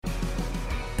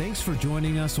Thanks for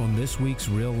joining us on this week's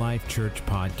Real Life Church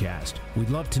podcast. We'd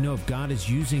love to know if God is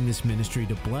using this ministry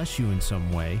to bless you in some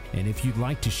way, and if you'd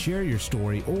like to share your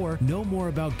story or know more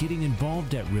about getting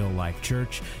involved at Real Life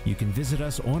Church, you can visit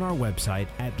us on our website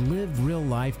at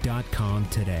livereallife.com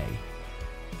today.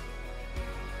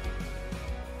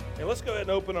 And let's go ahead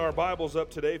and open our Bibles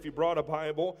up today. If you brought a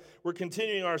Bible, we're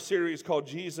continuing our series called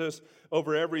Jesus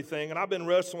Over Everything. And I've been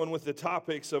wrestling with the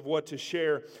topics of what to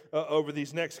share over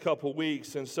these next couple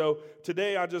weeks. And so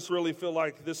today I just really feel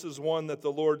like this is one that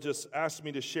the Lord just asked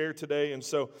me to share today. And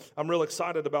so I'm real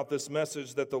excited about this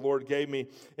message that the Lord gave me.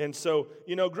 And so,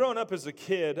 you know, growing up as a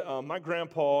kid, my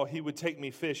grandpa, he would take me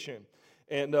fishing.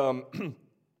 And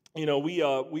you know,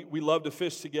 we loved to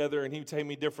fish together, and he would take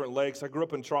me different lakes. I grew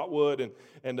up in Trotwood,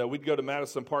 and we'd go to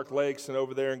Madison Park Lakes and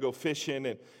over there and go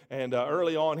fishing. And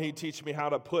early on, he'd teach me how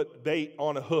to put bait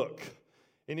on a hook.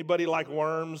 Anybody like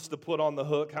worms to put on the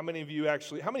hook? How many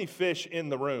fish in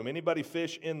the room? Anybody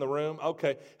fish in the room?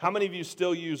 Okay. How many of you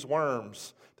still use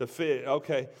worms to fish?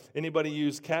 Okay. Anybody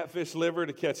use catfish liver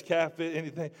to catch catfish?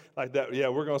 Anything like that? Yeah,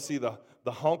 we're going to see the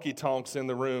honky tonks in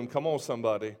the room. Come on,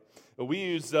 somebody. We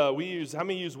use, how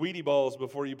many use Wheatie balls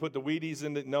before you put the Wheaties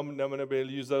in it? Nobody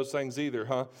use those things either,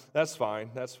 huh? That's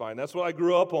fine. That's what I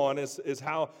grew up on is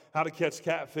how to catch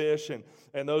catfish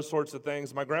and those sorts of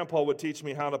things. My grandpa would teach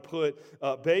me how to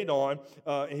put bait on,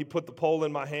 and he put the pole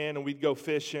in my hand, and we'd go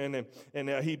fishing, and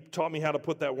he taught me how to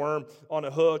put that worm on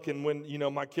a hook. And when, you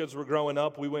know, my kids were growing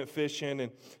up, we went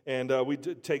fishing, and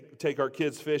we'd take our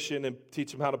kids fishing and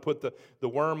teach them how to put the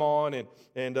worm on.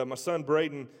 And my son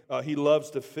Braden, he loves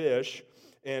to fish.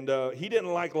 And he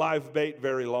didn't like live bait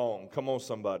very long. Come on,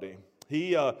 somebody.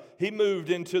 He moved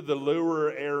into the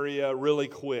lure area really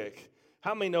quick.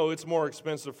 How many know it's more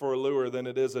expensive for a lure than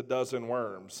it is a dozen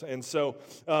worms? And so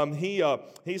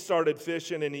he started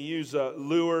fishing, and he used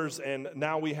lures, and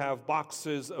now we have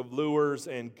boxes of lures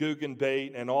and Guggen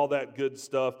bait and all that good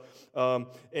stuff.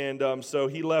 So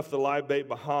he left the live bait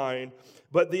behind.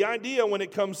 But the idea when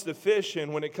it comes to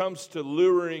fishing, when it comes to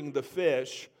luring the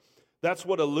fish, that's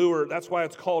why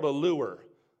it's called a lure.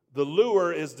 The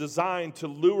lure is designed to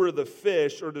lure the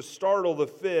fish or to startle the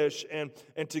fish and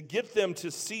to get them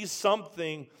to see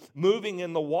something moving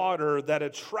in the water that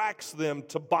attracts them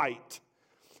to bite.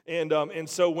 And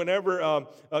so whenever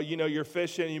you're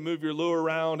fishing, you move your lure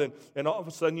around, and all of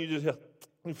a sudden you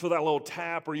feel that little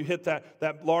tap, or you hit that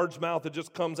largemouth that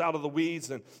just comes out of the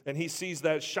weeds, and he sees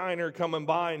that shiner coming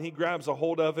by, and he grabs a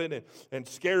hold of it and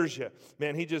scares you.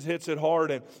 Man, he just hits it hard.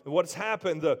 And what's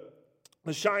happened, the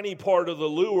shiny part of the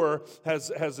lure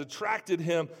has attracted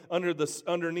him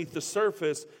underneath the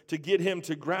surface to get him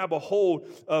to grab a hold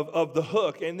of the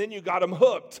hook. And then you got him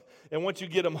hooked. And once you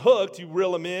get them hooked, you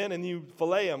reel them in and you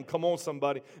fillet them. Come on,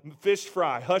 somebody. Fish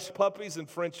fry, hush puppies, and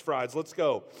French fries. Let's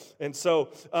go. And so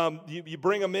you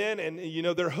bring them in, and, you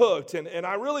know, they're hooked. And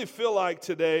I really feel like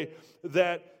today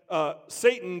that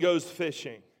Satan goes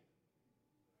fishing.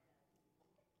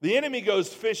 The enemy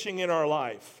goes fishing in our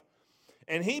life.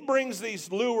 And he brings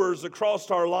these lures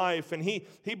across our life, and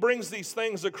he brings these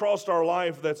things across our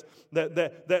life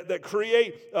that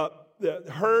create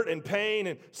hurt and pain,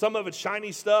 and some of it's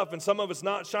shiny stuff, and some of it's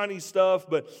not shiny stuff.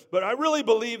 But I really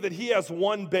believe that he has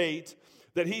one bait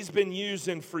that he's been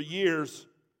using for years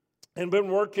and been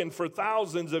working for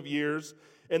thousands of years.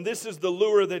 And this is the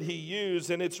lure that he used,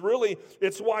 and it's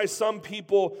why some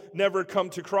people never come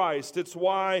to Christ. It's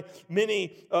why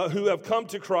many who have come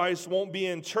to Christ won't be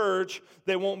in church.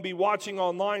 They won't be watching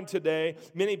online today.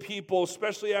 Many people,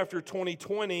 especially after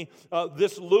 2020,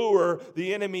 this lure,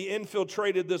 the enemy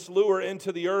infiltrated this lure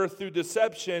into the earth through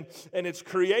deception, and it's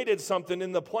created something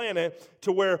in the planet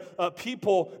to where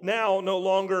people now no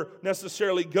longer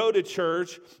necessarily go to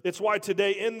church. It's why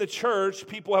today in the church,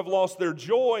 people have lost their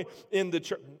joy in the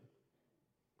church.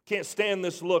 Can't stand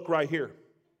this look right here.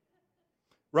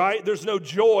 Right? There's no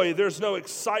joy. There's no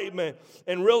excitement.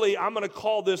 And really, I'm going to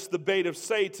call this the bait of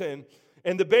Satan.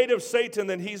 And the bait of Satan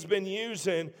that he's been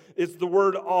using is the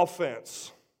word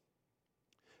offense.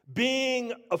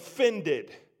 Being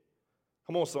offended.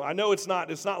 Come on, so I know it's not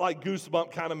like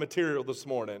goosebump kind of material this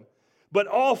morning. But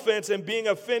offense and being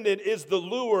offended is the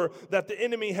lure that the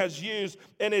enemy has used,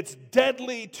 and it's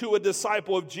deadly to a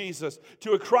disciple of Jesus.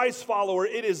 To a Christ follower,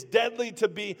 it is deadly to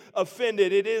be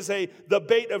offended. It is the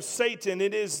bait of Satan.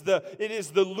 It is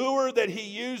the lure that he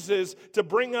uses to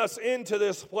bring us into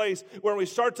this place where we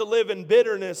start to live in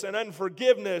bitterness and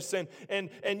unforgiveness.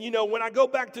 And you know, when I go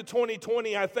back to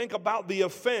 2020, I think about the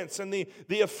offense and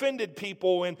the offended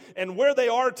people and where they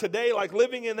are today, like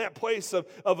living in that place of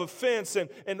offense and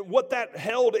what that that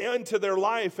held into their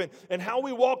life and how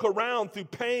we walk around through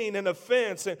pain and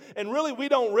offense. And really, we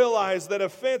don't realize that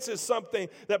offense is something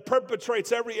that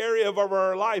perpetrates every area of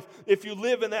our life if you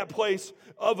live in that place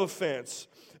of offense.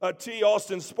 T.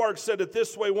 Austin Sparks said it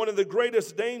this way: one of the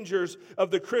greatest dangers of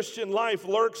the Christian life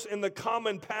lurks in the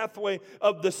common pathway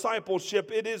of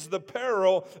discipleship. It is the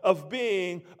peril of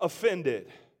being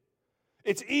offended.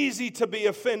 It's easy to be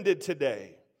offended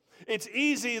today. It's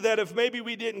easy that if maybe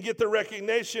we didn't get the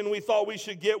recognition we thought we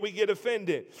should get, we get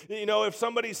offended. You know, if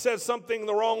somebody says something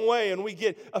the wrong way and we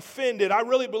get offended. I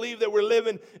really believe that we're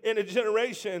living in a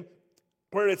generation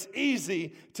where it's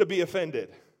easy to be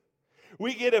offended.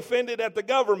 We get offended at the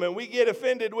government. We get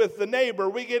offended with the neighbor.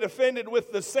 We get offended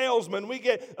with the salesman. We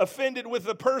get offended with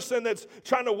the person that's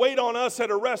trying to wait on us at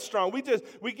a restaurant. We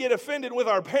get offended with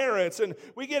our parents, and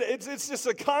it's just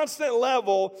a constant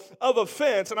level of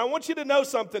offense. And I want you to know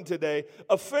something today.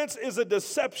 Offense is a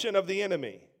deception of the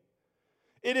enemy.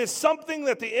 It is something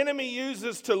that the enemy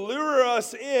uses to lure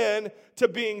us in to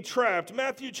being trapped.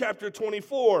 Matthew chapter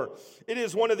 24. It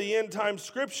is one of the end time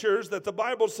scriptures that the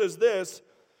Bible says this.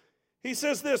 He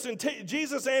says this, and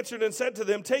Jesus answered and said to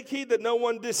them, take heed that no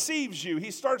one deceives you.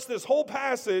 He starts this whole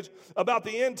passage about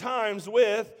the end times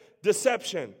with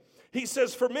deception. He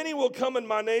says, for many will come in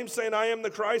my name, saying, I am the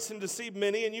Christ, and deceive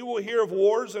many, and you will hear of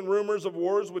wars and rumors of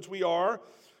wars, which we are.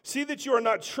 See that you are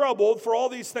not troubled, for all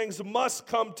these things must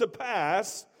come to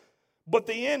pass, but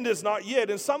the end is not yet.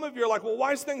 And some of you are like, well,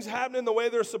 why is things happening the way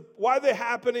why are they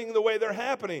happening the way they're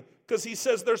happening? Because he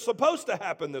says they're supposed to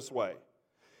happen this way.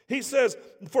 He says,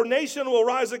 for nation will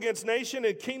rise against nation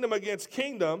and kingdom against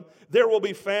kingdom. There will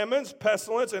be famines,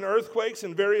 pestilence, and earthquakes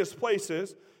in various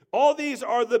places. All these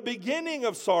are the beginning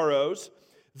of sorrows.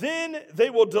 Then they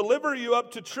will deliver you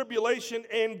up to tribulation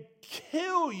and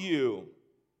kill you.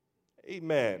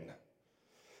 Amen.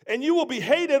 And you will be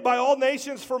hated by all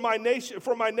nations for my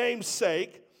name's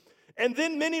sake. And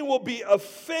then many will be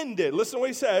offended. Listen to what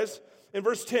he says. In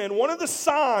verse 10, one of the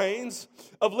signs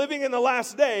of living in the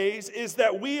last days is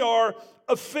that we are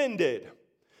offended.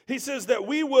 He says that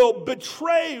we will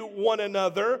betray one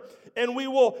another and we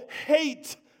will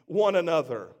hate one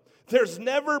another. There's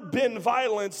never been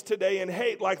violence today and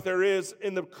hate like there is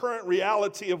in the current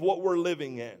reality of what we're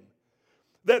living in.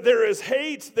 That there is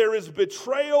hate, there is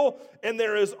betrayal, and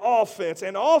there is offense.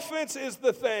 And offense is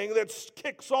the thing that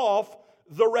kicks off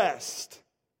the rest.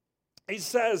 He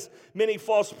says many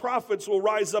false prophets will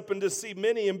rise up and deceive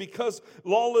many, and because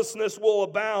lawlessness will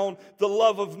abound, the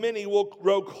love of many will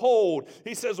grow cold.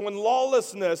 He says when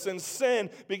lawlessness and sin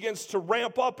begins to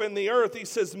ramp up in the earth, he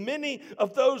says many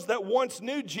of those that once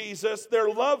knew Jesus, their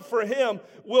love for him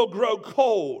will grow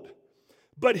cold.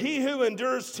 But he who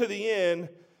endures to the end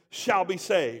shall be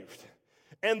saved.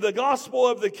 And the gospel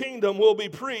of the kingdom will be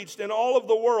preached in all of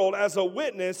the world as a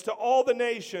witness to all the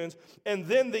nations, and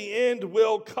then the end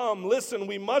will come. Listen,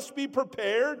 we must be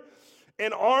prepared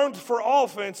and armed for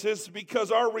offenses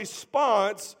because our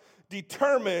response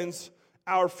determines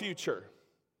our future.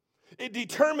 It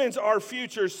determines our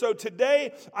future. So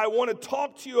today, I want to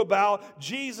talk to you about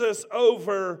Jesus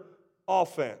over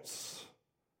offense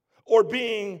or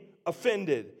being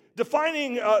offended.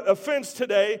 Defining offense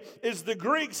today is the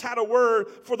Greeks had a word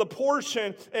for the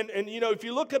portion, and you know, if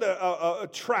you look at a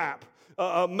trap,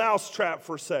 a mouse trap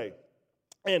for say,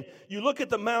 and you look at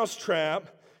the mouse trap,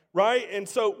 right? And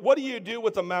so what do you do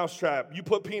with a mouse trap? You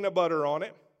put peanut butter on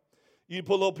it. You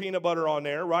put a little peanut butter on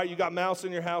there, right? You got mouse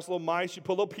in your house, little mice. You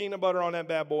put a little peanut butter on that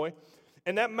bad boy.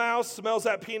 And that mouse smells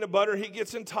that peanut butter. He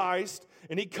gets enticed,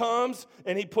 and he comes,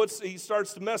 and he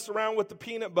starts to mess around with the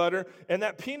peanut butter. And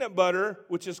that peanut butter,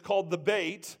 which is called the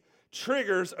bait,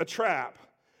 triggers a trap.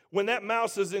 When that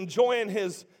mouse is enjoying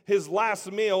his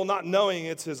last meal, not knowing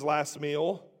it's his last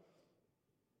meal,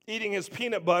 eating his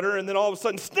peanut butter, and then all of a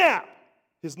sudden, snap!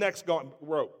 His neck's gone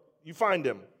rope. You find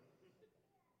him.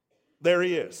 There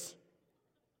he is.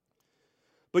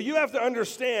 But you have to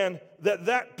understand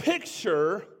that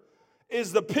picture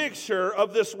is the picture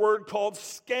of this word called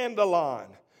scandalon.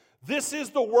 This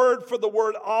is the word for the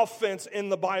word offense in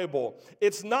the Bible.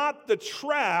 It's not the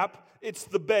trap, it's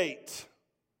the bait.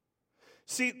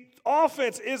 See,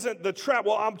 offense isn't the trap.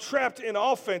 Well, I'm trapped in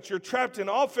offense. You're trapped in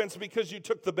offense because you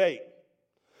took the bait.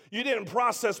 You didn't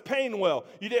process pain well.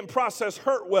 You didn't process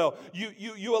hurt well.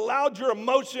 You allowed your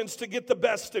emotions to get the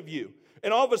best of you.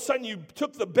 And all of a sudden, you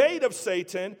took the bait of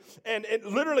Satan, and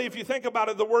literally, if you think about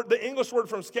it, the English word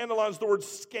from scandalon is the word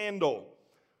scandal.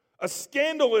 A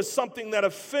scandal is something that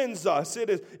offends us. It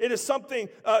is something,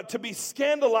 to be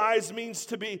scandalized means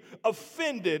to be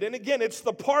offended. And again, it's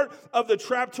the part of the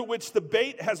trap to which the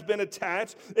bait has been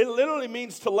attached. It literally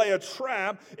means to lay a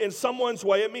trap in someone's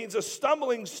way. It means a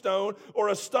stumbling stone or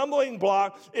a stumbling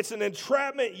block. It's an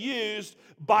entrapment used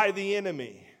by the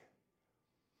enemy.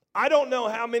 I don't know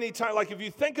how many times, like if you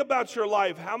think about your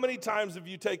life, how many times have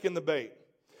you taken the bait?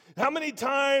 How many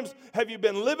times have you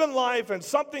been living life and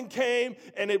something came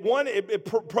and it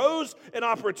proposed an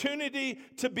opportunity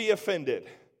to be offended?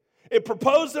 It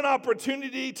proposed an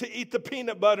opportunity to eat the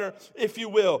peanut butter, if you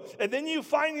will. And then you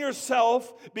find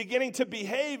yourself beginning to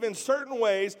behave in certain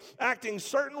ways, acting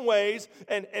certain ways,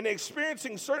 and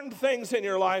experiencing certain things in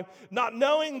your life, not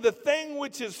knowing the thing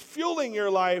which is fueling your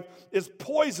life is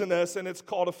poisonous, and it's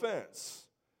called offense.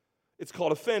 It's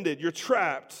called offended. You're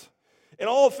trapped. And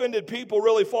all offended people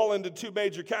really fall into two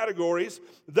major categories.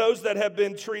 Those that have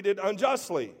been treated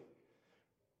unjustly.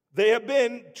 They have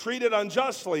been treated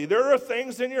unjustly. There are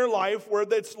things in your life where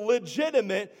it's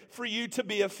legitimate for you to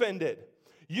be offended.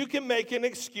 You can make an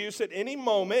excuse at any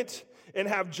moment and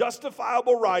have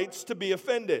justifiable rights to be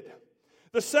offended.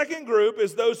 The second group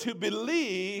is those who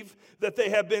believe that they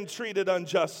have been treated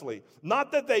unjustly.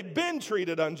 Not that they've been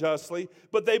treated unjustly,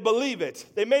 but they believe it.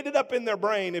 They made it up in their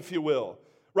brain, if you will.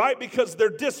 Right? Because their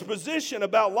disposition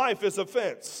about life is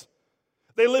offense.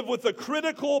 They live with a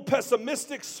critical,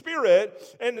 pessimistic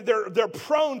spirit, and they're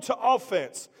prone to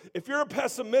offense. If you're a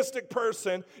pessimistic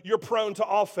person, you're prone to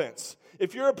offense.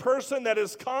 If you're a person that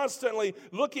is constantly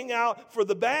looking out for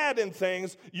the bad in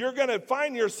things, you're going to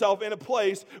find yourself in a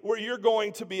place where you're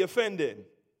going to be offended.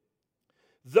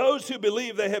 Those who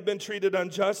believe they have been treated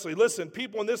unjustly. Listen,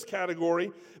 people in this category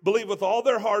believe with all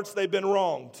their hearts they've been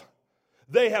wronged.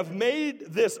 They have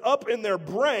made this up in their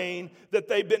brain that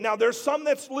they've been. Now, there's some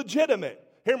that's legitimate.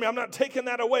 Hear me, I'm not taking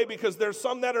that away because there's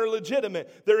some that are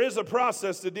legitimate. There is a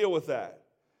process to deal with that.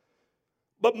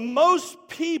 But most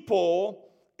people,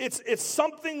 it's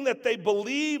something that they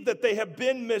believe that they have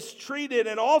been mistreated,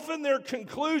 and often their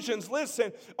conclusions,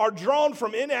 listen, are drawn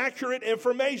from inaccurate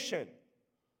information.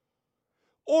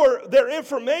 Or their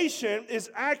information is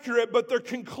accurate, but their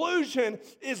conclusion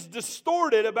is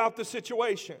distorted about the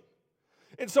situation.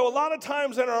 And so a lot of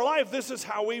times in our life, this is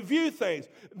how we view things.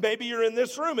 Maybe you're in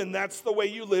this room and that's the way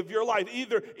you live your life.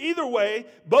 Either way,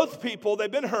 both people,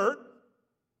 they've been hurt.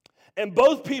 And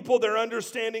both people, their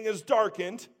understanding is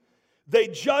darkened. They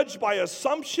judge by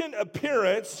assumption,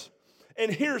 appearance,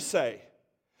 and hearsay.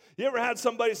 You ever had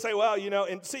somebody say, well,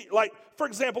 and see, like, for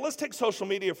example, let's take social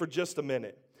media for just a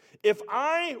minute. If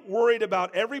I worried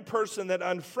about every person that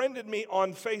unfriended me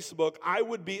on Facebook, I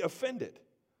would be offended.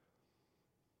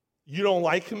 You don't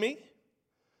like me,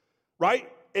 right?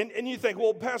 And you think,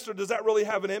 well, Pastor, does that really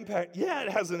have an impact? Yeah,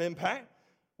 it has an impact.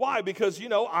 Why? Because,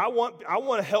 I want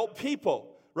to help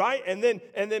people, right? And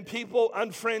then people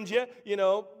unfriend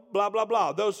you, blah, blah,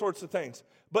 blah, those sorts of things.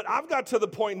 But I've got to the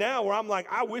point now where I'm like,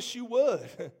 I wish you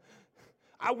would.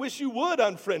 I wish you would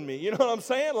unfriend me. You know what I'm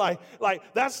saying? Like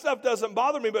that stuff doesn't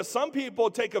bother me, but some people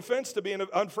take offense to being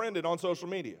unfriended on social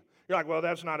media. You're like, well,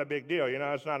 that's not a big deal.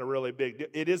 It's not a really big deal.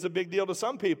 It is a big deal to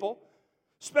some people,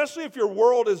 especially if your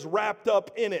world is wrapped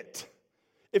up in it.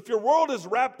 If your world is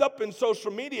wrapped up in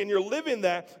social media and you're living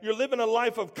a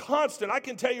life of constant, I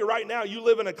can tell you right now, you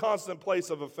live in a constant place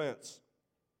of offense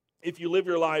if you live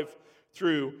your life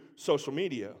through social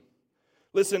media.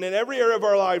 Listen, in every area of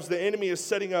our lives, the enemy is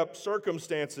setting up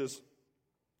circumstances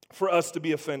for us to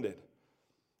be offended.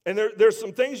 And there's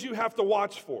some things you have to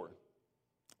watch for.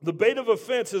 The bait of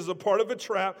offense is a part of a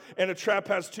trap, and a trap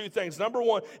has two things. Number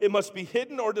one, it must be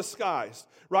hidden or disguised,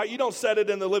 right? You don't set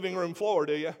it in the living room floor,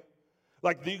 do you?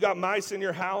 Like, do you got mice in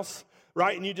your house,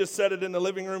 right? And you just set it in the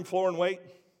living room floor and wait?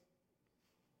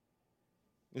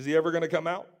 Is he ever going to come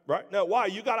out, right? No, why?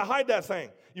 You got to hide that thing.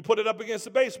 You put it up against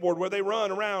the baseboard where they run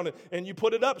around, and you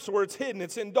put it up so where it's hidden.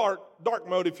 It's in dark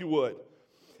mode, if you would.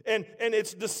 And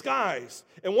it's disguised.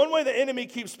 And one way the enemy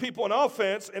keeps people in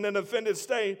offense in an offended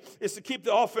state is to keep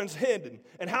the offense hidden.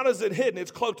 And how does it hidden? It's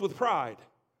cloaked with pride.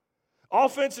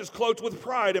 Offense is cloaked with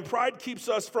pride, and pride keeps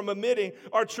us from admitting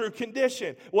our true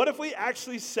condition. What if we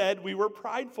actually said we were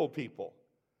prideful people?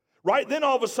 Right? Then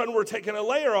all of a sudden we're taking a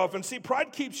layer off. And see,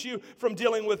 pride keeps you from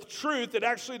dealing with truth. It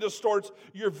actually distorts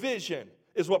your vision,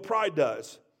 is what pride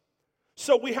does.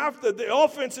 So the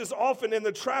offense is often, and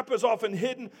the trap is often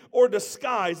hidden or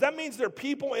disguised. That means there are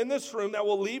people in this room that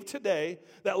will leave today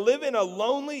that live in a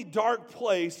lonely, dark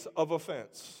place of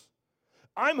offense.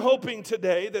 I'm hoping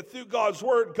today that through God's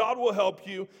word, God will help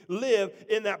you live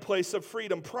in that place of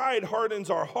freedom. Pride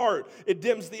hardens our heart. It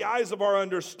dims the eyes of our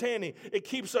understanding. It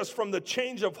keeps us from the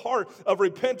change of heart of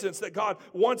repentance that God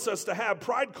wants us to have.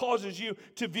 Pride causes you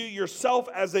to view yourself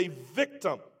as a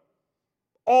victim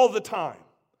all the time.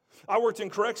 I worked in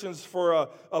corrections for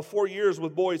 4 years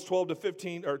with boys 12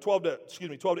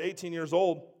 to 18 years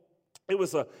old. It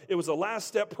was a last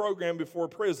step program before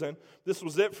prison. This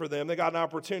was it for them. They got an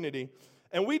opportunity.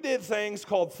 And we did things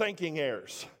called thinking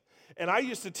errors. And I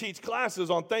used to teach classes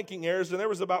on thinking errors, and there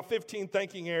was about 15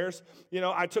 thinking errors,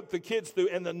 I took the kids through.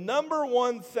 And the number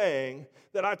one thing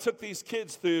that I took these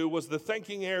kids through was the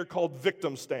thinking error called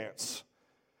victim stance.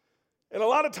 And a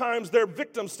lot of times their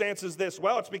victim stance is this: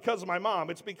 well, it's because of my mom,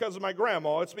 it's because of my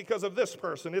grandma, it's because of this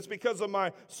person, it's because of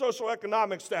my social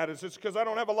economic status, it's because I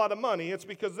don't have a lot of money, it's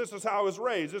because this is how I was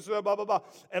raised, this is blah, blah, blah.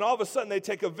 And all of a sudden they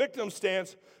take a victim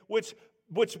stance, which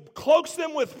cloaks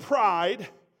them with pride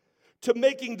to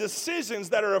making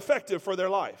decisions that are effective for their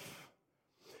life.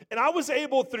 And I was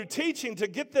able, through teaching, to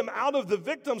get them out of the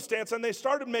victim stance, and they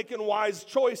started making wise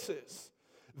choices.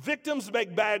 Victims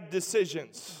make bad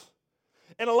decisions.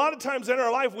 And a lot of times in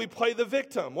our life, we play the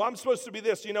victim. Well, I'm supposed to be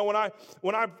this. When I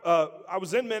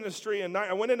was in ministry, and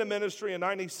I went into ministry in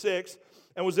 96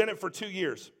 and was in it for 2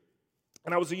 years.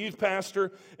 And I was a youth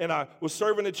pastor, and I was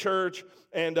serving a church,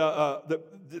 and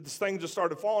this thing just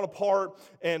started falling apart.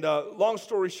 And long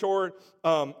story short,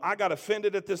 I got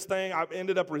offended at this thing. I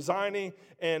ended up resigning,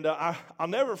 and I'll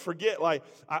never forget, I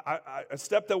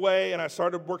stepped away, and I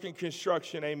started working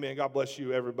construction. Amen. God bless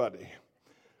you, everybody.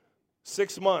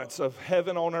 6 months of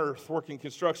heaven on earth working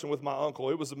construction with my uncle.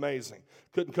 It was amazing.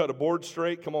 Couldn't cut a board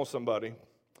straight. Come on, somebody.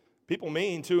 People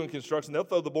mean, too, in construction. They'll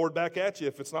throw the board back at you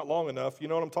if it's not long enough. You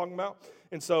know what I'm talking about?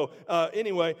 And so,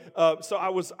 so I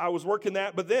was working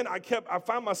that. But then I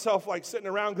found myself, sitting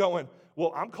around going,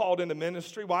 well, I'm called into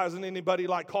ministry. Why isn't anybody,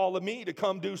 calling me to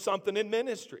come do something in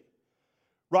ministry?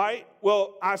 Right?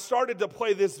 Well, I started to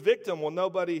play this victim. Well,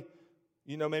 nobody,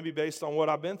 maybe based on what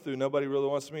I've been through, nobody really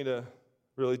wants me to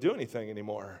really do anything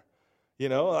anymore.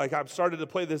 I've started to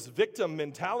play this victim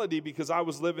mentality because I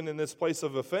was living in this place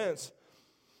of offense.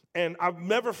 And I'll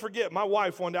never forget, my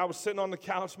wife, one day I was sitting on the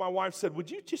couch, my wife said, would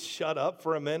you just shut up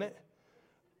for a minute?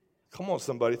 Come on,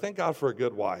 somebody. Thank God for a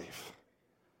good wife.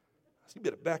 I said, you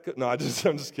better back up. No, I'm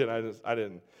just kidding. I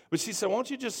didn't. But she said, why don't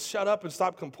you just shut up and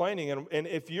stop complaining? And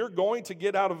if you're going to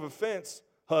get out of offense,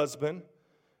 husband,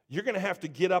 you're going to have to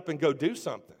get up and go do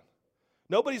something.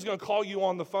 Nobody's going to call you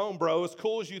on the phone, bro, as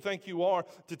cool as you think you are,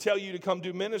 to tell you to come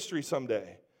do ministry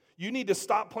someday. You need to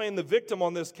stop playing the victim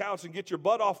on this couch and get your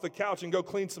butt off the couch and go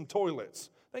clean some toilets.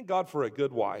 Thank God for a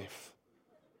good wife.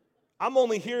 I'm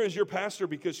only here as your pastor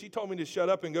because she told me to shut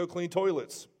up and go clean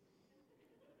toilets.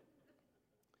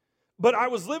 But I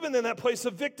was living in that place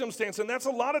of victim stance, and that's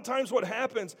a lot of times what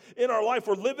happens in our life.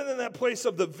 We're living in that place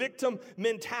of the victim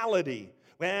mentality.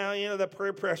 Well, the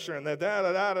peer pressure and the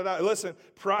da-da-da-da-da. Listen,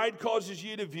 pride causes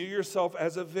you to view yourself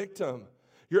as a victim.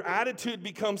 Your attitude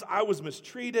becomes, I was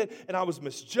mistreated and I was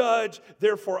misjudged,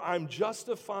 therefore I'm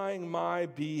justifying my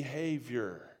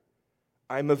behavior.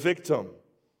 I'm a victim.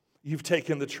 You've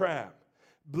taken the trap.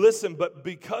 Listen, but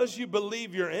because you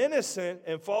believe you're innocent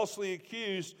and falsely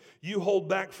accused, you hold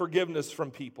back forgiveness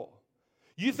from people.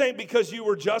 You think because you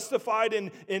were justified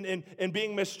in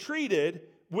being mistreated,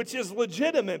 which is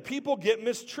legitimate, people get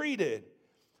mistreated.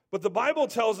 But the Bible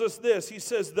tells us this. He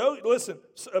says,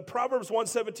 Proverbs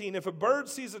 1:17, if a bird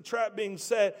sees a trap being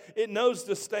set, it knows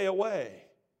to stay away.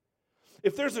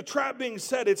 If there's a trap being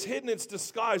set, it's hidden, it's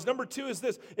disguised. Number 2 is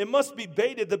this, it must be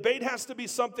baited. The bait has to be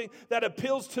something that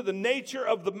appeals to the nature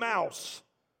of the mouse.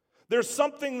 There's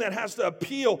something that has to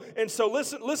appeal. And so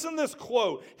listen to this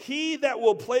quote. He that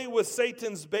will play with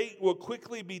Satan's bait will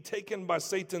quickly be taken by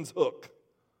Satan's hook.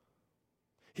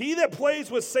 He that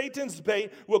plays with Satan's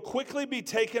bait will quickly be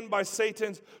taken by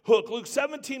Satan's hook. Luke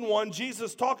 17:1,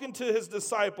 Jesus talking to his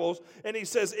disciples, and he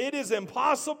says, it is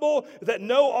impossible that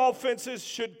no offenses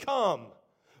should come,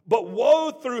 but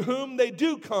woe through whom they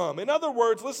do come. In other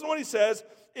words, listen to what he says,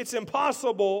 it's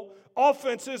impossible,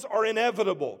 offenses are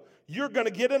inevitable. You're going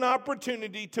to get an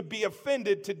opportunity to be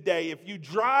offended today. If you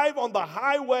drive on the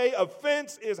highway,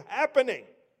 offense is happening.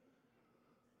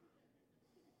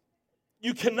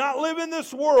 You cannot live in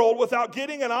this world without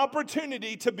getting an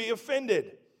opportunity to be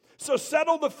offended. So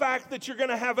settle the fact that you're going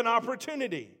to have an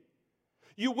opportunity.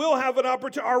 You will have an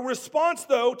opportunity. Our response,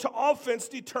 though, to offense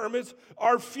determines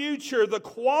our future. The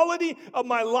quality of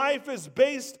my life is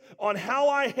based on how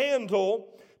I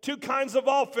handle 2 kinds of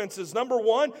offenses. Number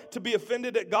 1, to be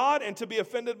offended at God and to be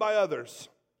offended by others.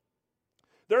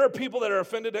 There are people that are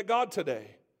offended at God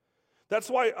today. That's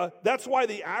why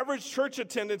the average church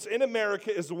attendance in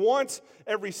America is once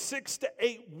every 6 to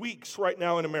 8 weeks right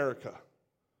now in America.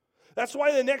 That's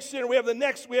why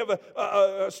we have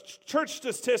a church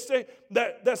statistic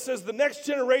that says the next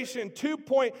generation,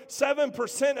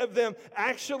 2.7% of them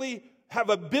actually have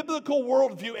a biblical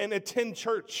worldview and attend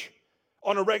church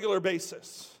on a regular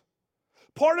basis.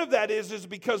 Part of that is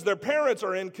because their parents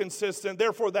are inconsistent,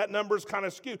 therefore that number's kind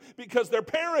of skewed because their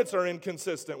parents are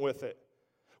inconsistent with it.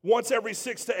 Once every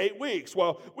 6 to 8 weeks.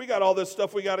 Well, we got all this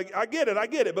stuff I get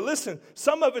it. But listen,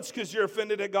 some of it's because you're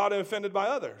offended at God and offended by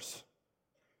others.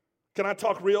 Can I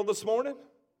talk real this morning?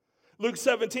 Luke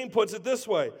 17 puts it this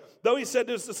way. Though he said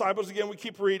to his disciples, again, we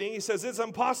keep reading, he says, it's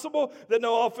impossible that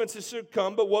no offenses should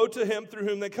come, but woe to him through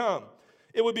whom they come.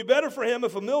 It would be better for him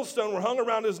if a millstone were hung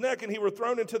around his neck and he were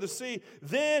thrown into the sea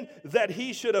than that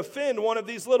he should offend one of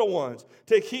these little ones.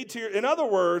 Take heed to in other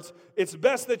words, it's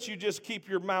best that you just keep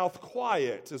your mouth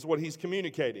quiet, is what he's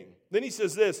communicating. Then he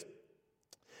says this.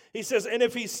 He says, and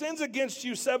if he sins against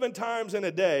you 7 times in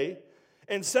a day,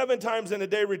 and 7 times in a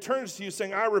day returns to you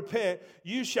saying, I repent,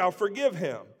 you shall forgive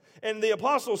him. And the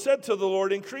apostle said to the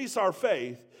Lord, increase our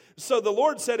faith. So the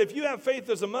Lord said, if you have faith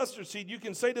as a mustard seed, you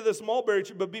can say to this mulberry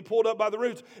tree, but be pulled up by the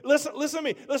roots. Listen to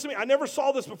me. I never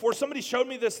saw this before. Somebody showed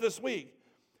me this week.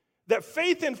 That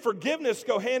faith and forgiveness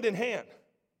go hand in hand.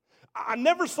 I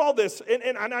never saw this.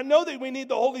 And I know that we need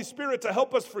the Holy Spirit to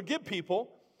help us forgive people.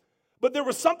 But there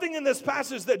was something in this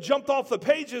passage that jumped off the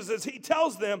pages as he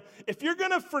tells them, if you're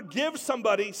going to forgive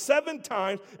somebody 7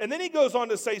 times, and then he goes on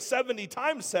to say 70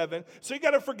 times 7, so you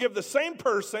got to forgive the same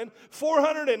person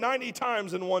 490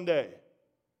 times in one day.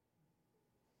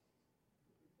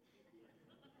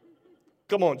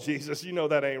 Come on, Jesus, you know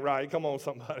that ain't right. Come on,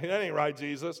 somebody, that ain't right,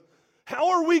 Jesus. How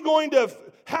are we going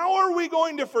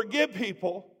to forgive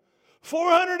people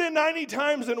 490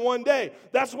 times in one day?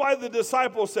 That's why the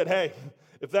disciples said, hey,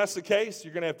 if that's the case,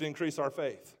 you're going to have to increase our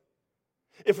faith.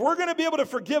 If we're going to be able to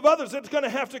forgive others, it's going to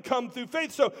have to come through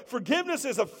faith. So forgiveness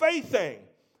is a faith thing.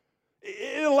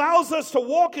 It allows us to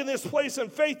walk in this place in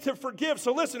faith to forgive.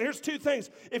 So listen, here's 2 things.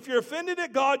 If you're offended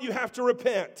at God, you have to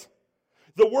repent.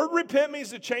 The word repent means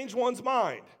to change one's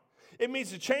mind. It means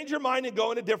to change your mind and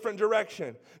go in a different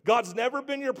direction. God's never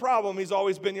been your problem. He's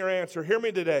always been your answer. Hear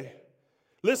me today.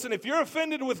 Listen, if you're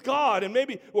offended with God and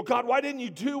maybe, well, God, why didn't you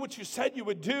do what you said you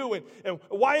would do? And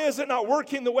why is it not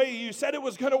working the way you said it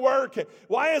was going to work? And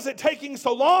why is it taking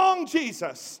so long,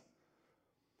 Jesus?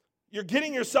 You're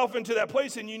getting yourself into that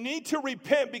place and you need to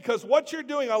repent because what you're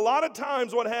doing, a lot of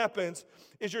times what happens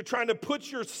is you're trying to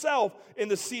put yourself in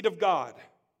the seat of God.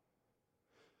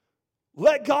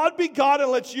 Let God be God and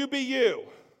let you be you.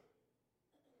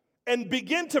 And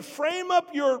begin to frame up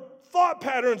your thought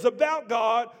patterns about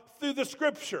God through the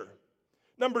scripture.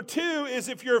 Number 2 is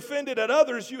if you're offended at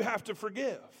others, you have to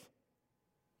forgive.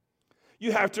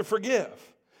 You have to forgive.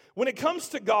 When it comes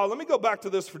to God, let me go back to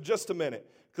this for just a minute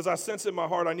because I sense in my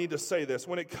heart I need to say this.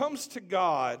 When it comes to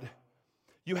God,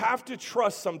 you have to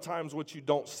trust sometimes what you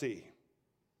don't see.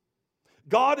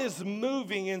 God is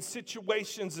moving in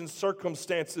situations and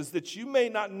circumstances that you may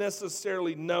not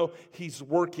necessarily know He's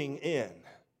working in.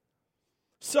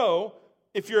 So,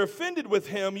 if you're offended with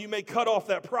him, you may cut off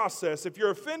that process. If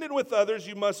you're offended with others,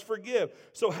 you must forgive.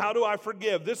 So how do I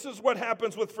forgive? This is what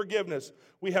happens with forgiveness.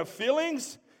 We have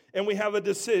feelings and we have a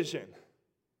decision.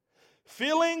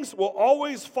 Feelings will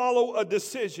always follow a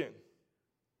decision.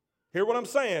 Hear what I'm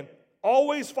saying?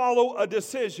 Always follow a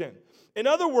decision. In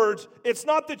other words, it's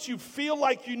not that you feel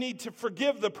like you need to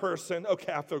forgive the person.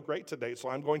 Okay, I feel great today, so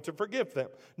I'm going to forgive them.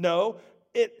 No,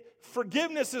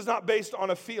 forgiveness is not based on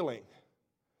a feeling.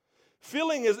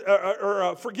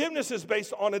 Forgiveness is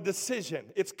based on a decision.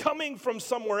 It's coming from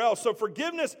somewhere else. So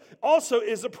forgiveness also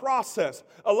is a process.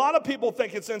 A lot of people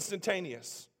think it's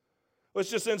instantaneous. Well,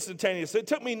 it's just instantaneous. It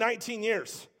took me 19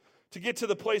 years to get to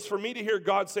the place for me to hear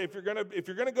God say, if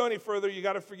you're gonna go any further, you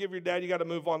got to forgive your dad. You got to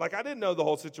move on. Like I didn't know the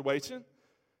whole situation,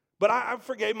 but I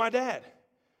forgave my dad.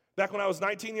 Back when I was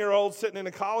 19-year-old, sitting in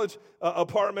a college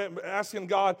apartment, asking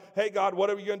God, hey God,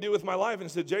 what are you gonna do with my life? And he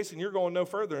said, Jason, you're going no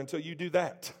further until you do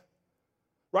that.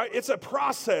 Right? It's a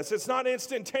process. It's not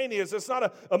instantaneous. It's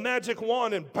not a magic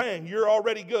wand and bang, you're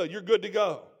already good. You're good to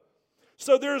go.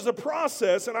 So there's a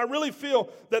process, and I really feel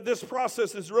that this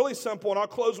process is really simple, and I'll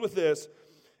close with this,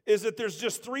 is that there's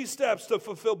just 3 steps to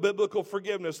fulfill biblical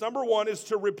forgiveness. Number 1 is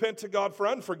to repent to God for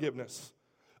unforgiveness.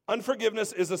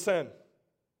 Unforgiveness is a sin.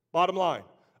 Bottom line.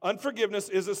 Unforgiveness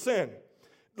is a sin.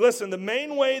 Listen, the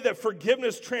main way that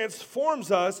forgiveness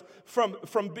transforms us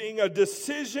from being a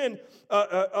decision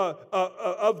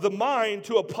of the mind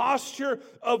to a posture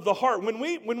of the heart. When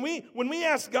we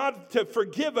ask God to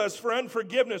forgive us for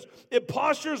unforgiveness, it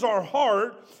postures our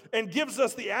heart and gives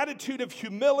us the attitude of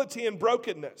humility and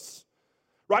brokenness.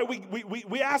 Right?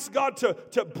 We ask God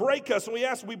to break us,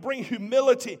 and we bring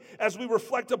humility as we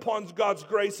reflect upon God's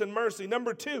grace and mercy.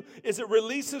 Number 2 is it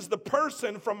releases the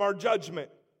person from our judgment.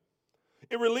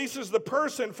 It releases the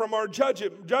person from our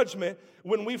judgment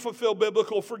when we fulfill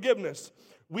biblical forgiveness.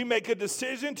 We make a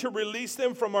decision to release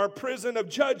them from our prison of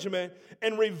judgment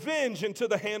and revenge into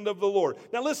the hand of the Lord.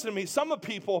 Now listen to me. Some of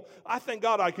people, I thank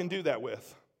God I can do that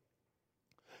with.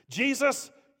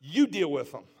 Jesus, you deal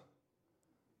with them.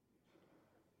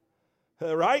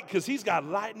 Right? Because he's got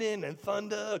lightning and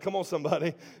thunder. Come on,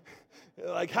 somebody.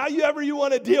 Like, however you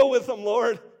want to deal with them,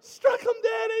 Lord. Struck them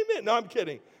dead, amen. No, I'm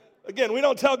kidding. Again, we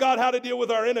don't tell God how to deal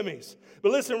with our enemies.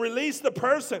 But listen, release the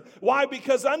person. Why?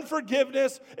 Because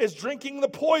unforgiveness is drinking the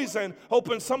poison,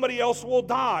 hoping somebody else will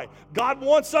die. God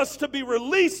wants us to be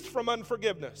released from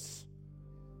unforgiveness.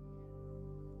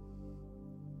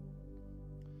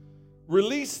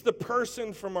 Release the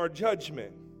person from our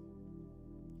judgment.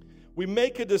 We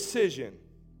make a decision.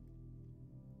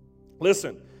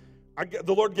 Listen,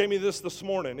 the Lord gave me this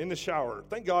morning in the shower.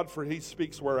 Thank God for He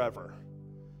speaks wherever.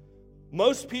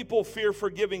 Most people fear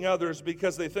forgiving others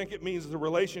because they think it means the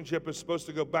relationship is supposed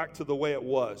to go back to the way it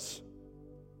was.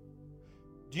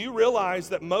 Do you realize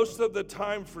that most of the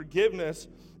time forgiveness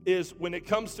is, when it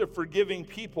comes to forgiving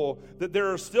people, that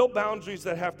there are still boundaries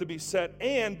that have to be set,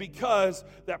 and because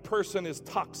that person is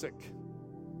toxic?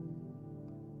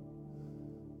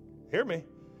 Hear me.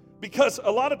 Because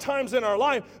a lot of times in our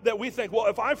life that we think, well,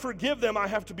 if I forgive them, I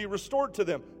have to be restored to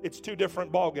them. It's two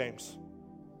different ball games.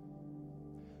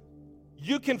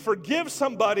 You can forgive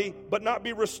somebody but not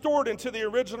be restored into the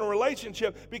original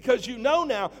relationship because you know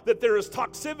now that there is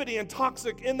toxicity and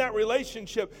toxic in that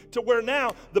relationship, to where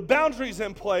now the boundary's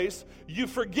in place,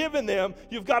 you've forgiven them,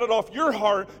 you've got it off your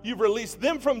heart, you've released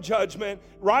them from judgment,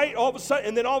 right? All of a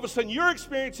sudden you're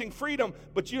experiencing freedom,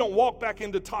 but you don't walk back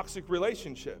into toxic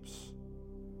relationships.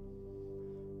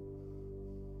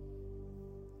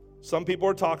 Some people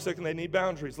are toxic and they need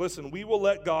boundaries. Listen, we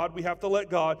have to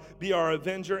let God be our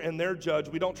avenger and their judge.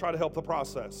 We don't try to help the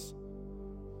process.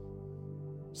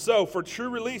 So for true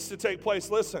release to take place,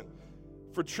 listen,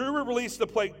 for true release to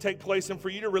take place and for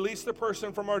you to release the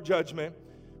person from our judgment,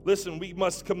 listen, we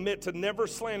must commit to never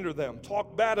slander them,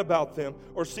 talk bad about them,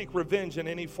 or seek revenge in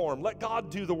any form. Let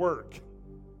God do the work.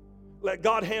 Let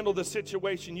God handle the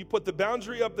situation. You put the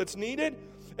boundary up that's needed,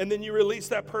 and then you release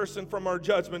that person from our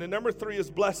judgment. And number 3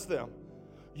 is bless them.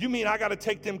 You mean I got to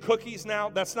take them cookies now?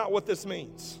 That's not what this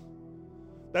means.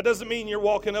 That doesn't mean you're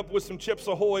walking up with some Chips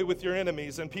Ahoy with your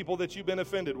enemies and people that you've been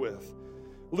offended with.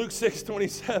 Luke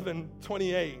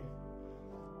 6:27-28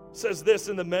 says this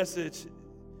in the Message.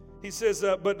 He says,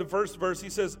 but the first verse, he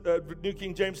says, New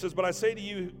King James says, but I say to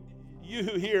you, you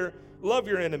who hear, love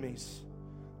your enemies.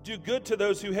 Do good to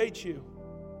those who hate you.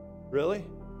 Really?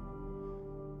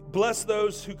 Bless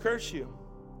those who curse you,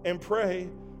 and pray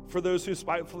for those who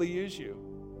spitefully use you.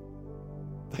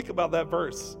 Think about that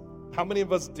verse. How many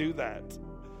of us do that?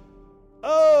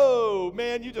 Oh,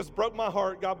 man, you just broke my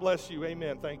heart. God bless you.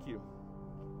 Amen. Thank you.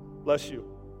 Bless you.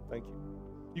 Thank you.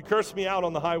 You cursed me out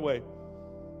on the highway.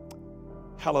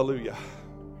 Hallelujah.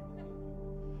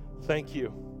 Thank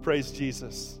you. Praise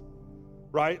Jesus.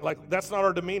 Right? Like, that's not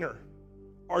our demeanor.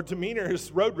 Our demeanor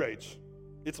is road rage.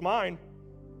 It's mine.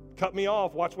 Cut me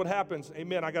off. Watch what happens.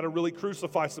 Amen. I got to really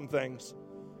crucify some things.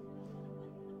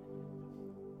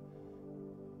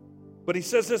 But he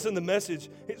says this in the Message.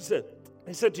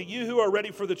 He said, to you who are ready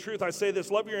for the truth, I say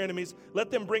this, love your enemies. Let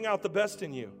them bring out the best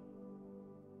in you.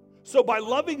 So by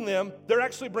loving them, they're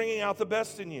actually bringing out the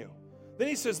best in you. Then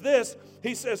he says this.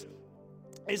 He says,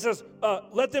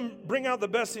 let them bring out the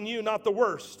best in you, not the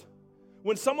worst.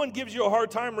 When someone gives you a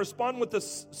hard time, respond with the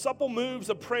supple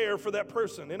moves of prayer for that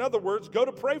person. In other words, go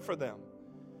to pray for them.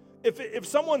 If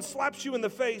someone slaps you in the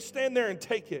face, stand there and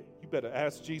take it. You better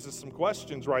ask Jesus some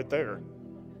questions right there.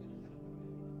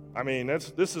 I mean,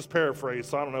 this is paraphrased,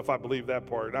 so I don't know if I believe that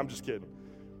part. I'm just kidding.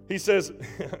 He says,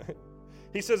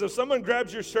 if someone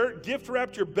grabs your shirt, gift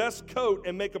wrap your best coat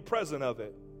and make a present of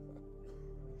it.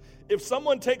 If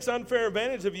someone takes unfair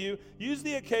advantage of you, use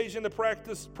the occasion to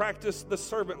practice the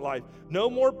servant life. No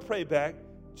more payback,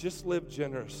 just live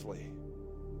generously.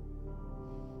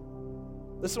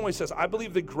 Listen to what he says. I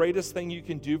believe the greatest thing you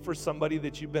can do for somebody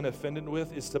that you've been offended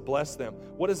with is to bless them.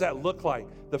 What does that look like?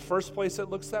 The first place it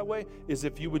looks that way is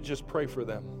if you would just pray for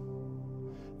them.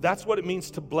 That's what it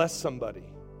means to bless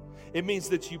somebody. It means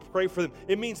that you pray for them.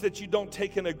 It means that you don't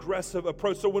take an aggressive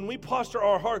approach. So when we posture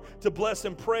our heart to bless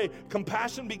and pray,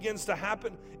 compassion begins to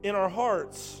happen in our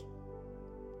hearts.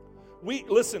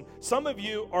 Listen, some of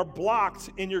you are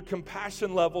blocked in your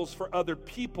compassion levels for other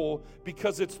people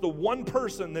because it's the one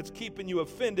person that's keeping you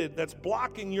offended that's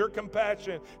blocking your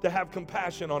compassion to have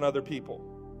compassion on other people.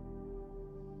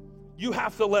 You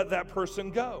have to let that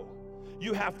person go.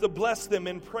 You have to bless them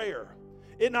in prayer.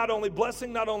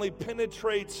 Blessing not only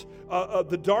penetrates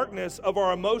the darkness of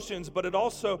our emotions, but it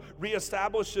also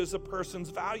reestablishes a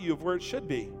person's value of where it should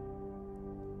be.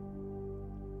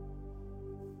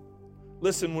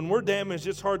 Listen, when we're damaged,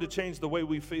 it's hard to change the way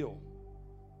we feel.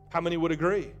 How many would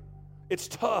agree? It's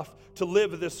tough to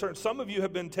live this certain. Some of you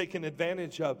have been taken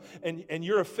advantage of, and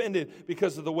you're offended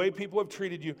because of the way people have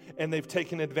treated you, and they've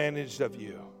taken advantage of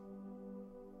you.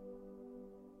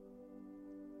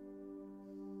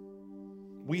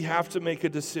 We have to make a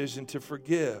decision to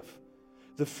forgive.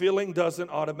 The feeling doesn't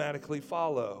automatically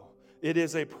follow. It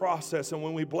is a process, and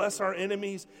when we bless our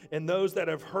enemies and those that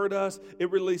have hurt us,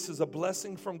 it releases a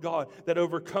blessing from God that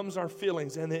overcomes our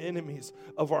feelings and the enemies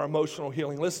of our emotional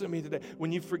healing. Listen to me today.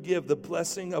 When you forgive, the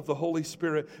blessing of the Holy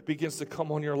Spirit begins to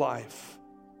come on your life.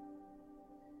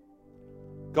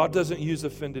 God doesn't use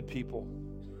offended people.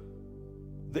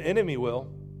 The enemy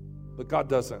will, but God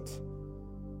doesn't.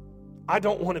 I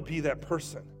don't want to be that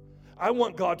person. I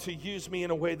want God to use me in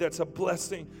a way that's a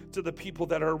blessing to the people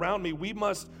that are around me. We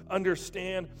must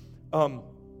understand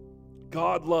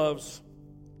God loves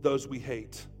those we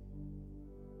hate.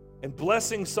 And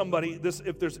blessing somebody,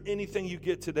 if there's anything you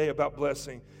get today about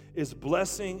blessing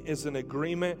is an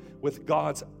agreement with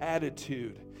God's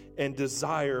attitude and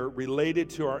desire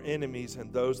related to our enemies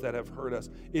and those that have hurt us.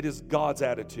 It is God's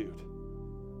attitude.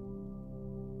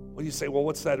 Well, you say, well,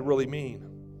 what's that really mean?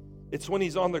 It's when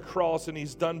he's on the cross and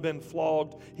he's been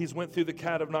flogged. He's went through the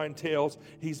cat of nine tails.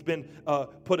 He's been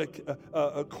put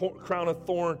a crown of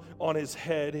thorn on his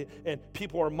head, and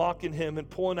people are mocking him and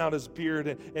pulling out his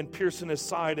beard and piercing his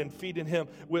side and feeding him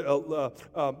with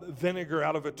vinegar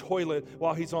out of a toilet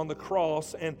while he's on the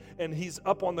cross. And he's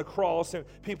up on the cross, and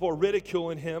people are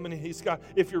ridiculing him. And he's got,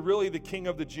 if you're really the king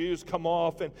of the Jews, come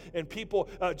off. And people,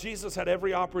 Jesus had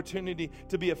every opportunity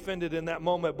to be offended in that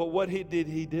moment. But what did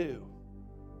he do?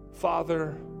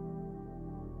 Father,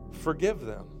 forgive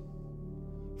them,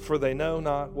 for they know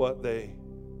not what they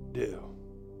do.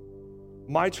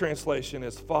 My translation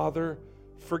is, Father,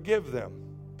 forgive them.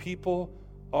 People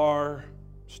are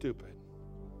stupid.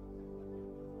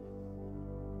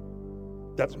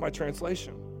 That's my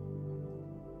translation.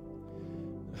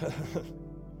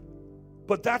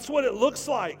 But that's what it looks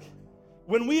like.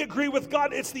 When we agree with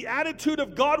God, it's the attitude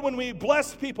of God when we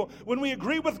bless people. When we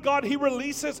agree with God, He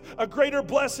releases a greater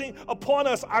blessing upon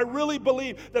us. I really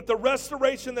believe that the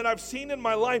restoration that I've seen in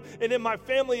my life and in my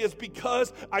family is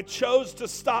because I chose to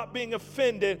stop being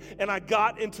offended and I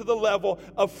got into the level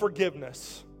of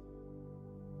forgiveness.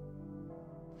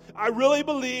 I really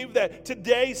believe that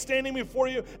today, standing before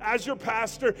you as your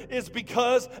pastor, is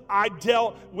because I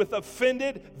dealt with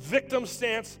offended victim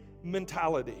stance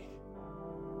mentality.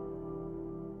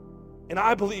 And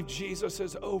I believe Jesus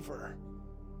is over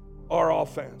our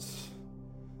offense.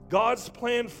 God's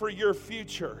plan for your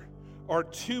future are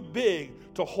too big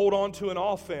to hold on to an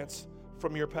offense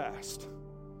from your past.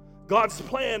 God's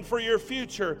plan for your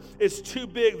future is too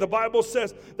big. The Bible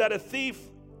says that a thief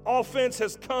offense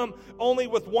has come only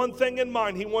with one thing in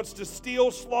mind. He wants to steal,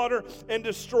 slaughter, and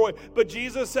destroy. But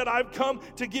Jesus said, I've come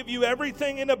to give you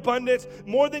everything in abundance,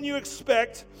 more than you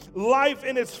expect, life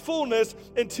in its fullness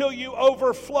until you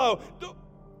overflow.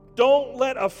 Don't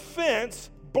let offense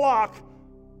block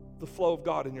the flow of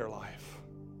God in your life.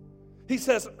 He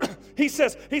says,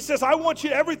 I want you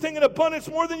everything in abundance,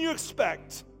 more than you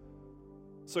expect.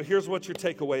 So here's what your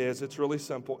takeaway is. It's really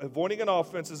simple. Avoiding an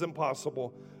offense is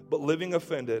impossible, but living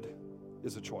offended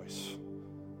is a choice.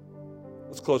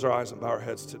 Let's close our eyes and bow our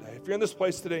heads today. If you're in this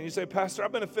place today and you say, Pastor,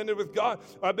 I've been offended with God,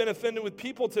 or I've been offended with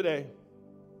people today,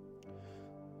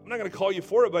 I'm not going to call you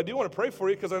for it, but I do want to pray for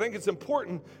you because I think it's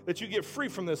important that you get free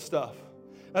from this stuff.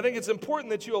 I think it's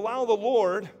important that you allow the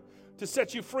Lord to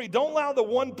set you free. Don't allow the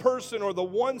one person or the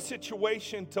one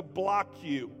situation to block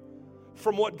you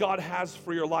from what God has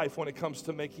for your life when it comes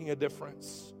to making a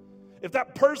difference. If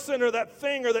that person or that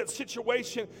thing or that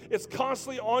situation is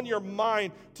constantly on your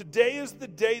mind, today is the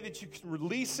day that you can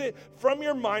release it from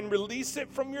your mind, release it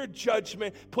from your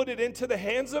judgment, put it into the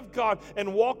hands of God,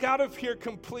 and walk out of here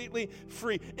completely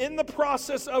free. In the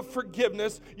process of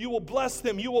forgiveness, you will bless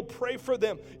them. You will pray for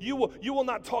them. You will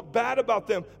not talk bad about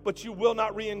them, but you will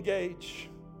not re-engage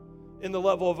in the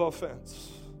level of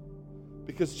offense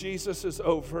because Jesus is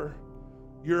over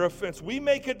your offense. We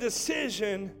make a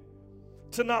decision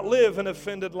to not live an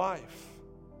offended life.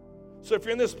 So if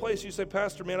you're in this place, you say,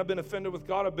 Pastor, man, I've been offended with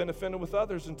God, I've been offended with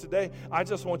others, and today I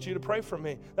just want you to pray for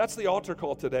me. That's the altar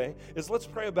call today, is let's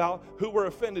pray about who we're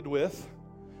offended with.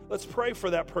 Let's pray for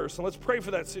that person. Let's pray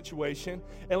for that situation.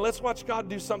 And let's watch God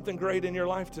do something great in your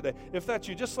life today. If that's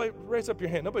you, just raise up your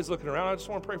hand. Nobody's looking around. I just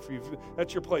want to pray for you. If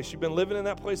that's your place. You've been living in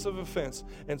that place of offense,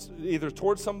 and either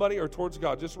towards somebody or towards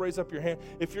God. Just raise up your hand.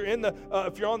 If you're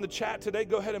if you're on the chat today,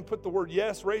 go ahead and put the word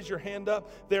yes. Raise your hand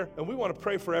up there. And we want to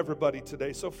pray for everybody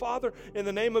today. So, Father, in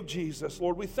the name of Jesus,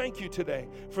 Lord, we thank you today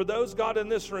for those, God, in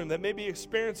this room that may be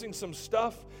experiencing some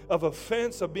stuff of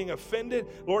offense, of being offended.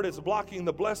 Lord, it's blocking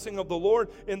the blessing of the Lord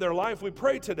in their life. We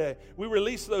pray today. We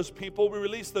release those people. We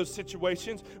release those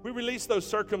situations. We release those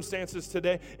circumstances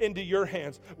today into your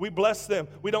hands. We bless them.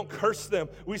 We don't curse them.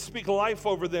 We speak life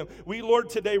over them. We,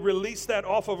 Lord, today release that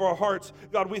off of our hearts.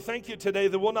 God, we thank you today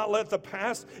that we'll not let the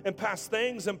past and past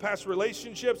things and past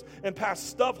relationships and past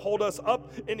stuff hold us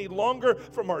up any longer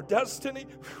from our destiny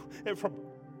and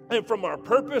from our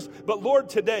purpose. But Lord,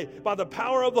 today, by the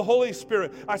power of the Holy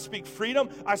Spirit, I speak freedom,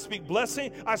 I speak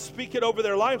blessing, I speak it over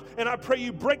their life, and I pray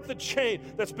you break the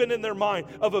chain that's been in their mind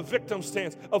of a victim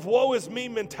stance, of woe is me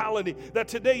mentality, that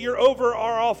today you're over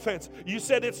our offense. You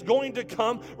said it's going to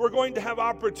come, we're going to have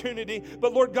opportunity,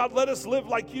 but Lord God, let us live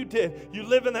like you did. You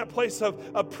live in that place of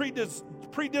a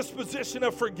predisposition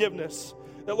of forgiveness.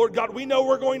 That, Lord God, we know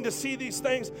we're going to see these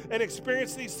things and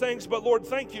experience these things, but Lord,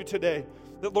 thank you today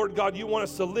that, Lord God, you want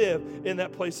us to live in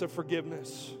that place of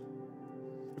forgiveness.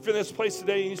 If you're in this place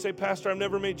today and you say, Pastor, I've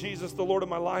never made Jesus the Lord of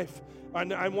my life,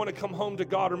 I want to come home to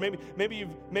God, or maybe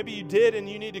you did and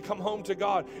you need to come home to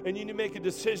God, and you need to make a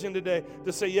decision today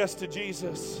to say yes to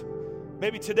Jesus.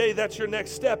 Maybe today that's your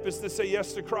next step, is to say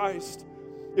yes to Christ.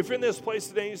 If you're in this place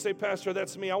today and you say, Pastor,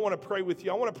 that's me, I want to pray with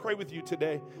you. I want to pray with you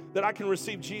today that I can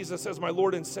receive Jesus as my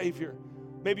Lord and Savior.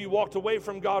 Maybe you walked away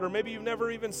from God, or maybe you've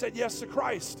never even said yes to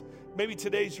Christ. Maybe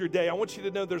today's your day. I want you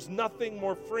to know there's nothing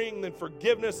more freeing than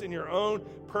forgiveness in your own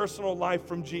personal life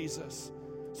from Jesus.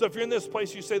 So if you're in this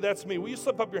place, you say, that's me. Will you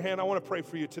slip up your hand? I want to pray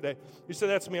for you today. You say,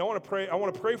 that's me. I want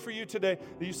to pray for you today.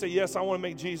 You say, yes, I want to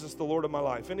make Jesus the Lord of my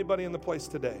life. Anybody in the place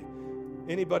today?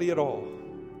 Anybody at all?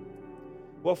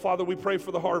 Well, Father, we pray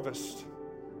for the harvest.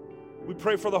 We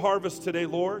pray for the harvest today,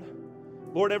 Lord.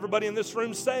 Lord, everybody in this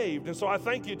room saved. And so I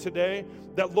thank you today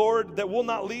that, Lord, that we'll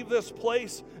not leave this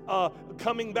place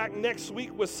coming back next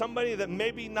week with somebody that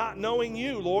maybe not knowing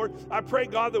you, Lord. I pray,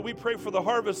 God, that we pray for the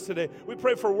harvest today. We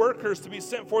pray for workers to be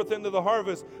sent forth into the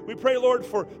harvest. We pray, Lord,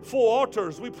 for full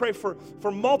altars. We pray for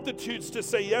multitudes to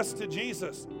say yes to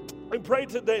Jesus. We pray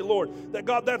today, Lord, that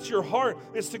God, that's your heart,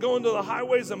 is to go into the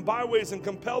highways and byways and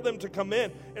compel them to come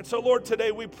in. And so, Lord,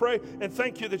 today we pray and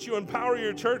thank you that you empower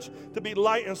your church to be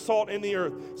light and salt in the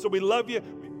earth. So we love you.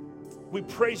 We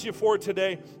praise you for it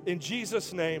today. In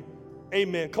Jesus' name,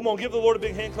 amen. Come on, give the Lord a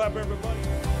big hand clap, everybody.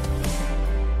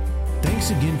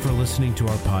 Thanks again for listening to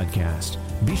our podcast.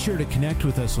 Be sure to connect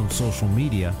with us on social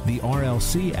media, the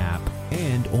RLC app,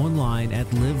 and online at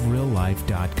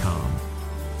livereallife.com.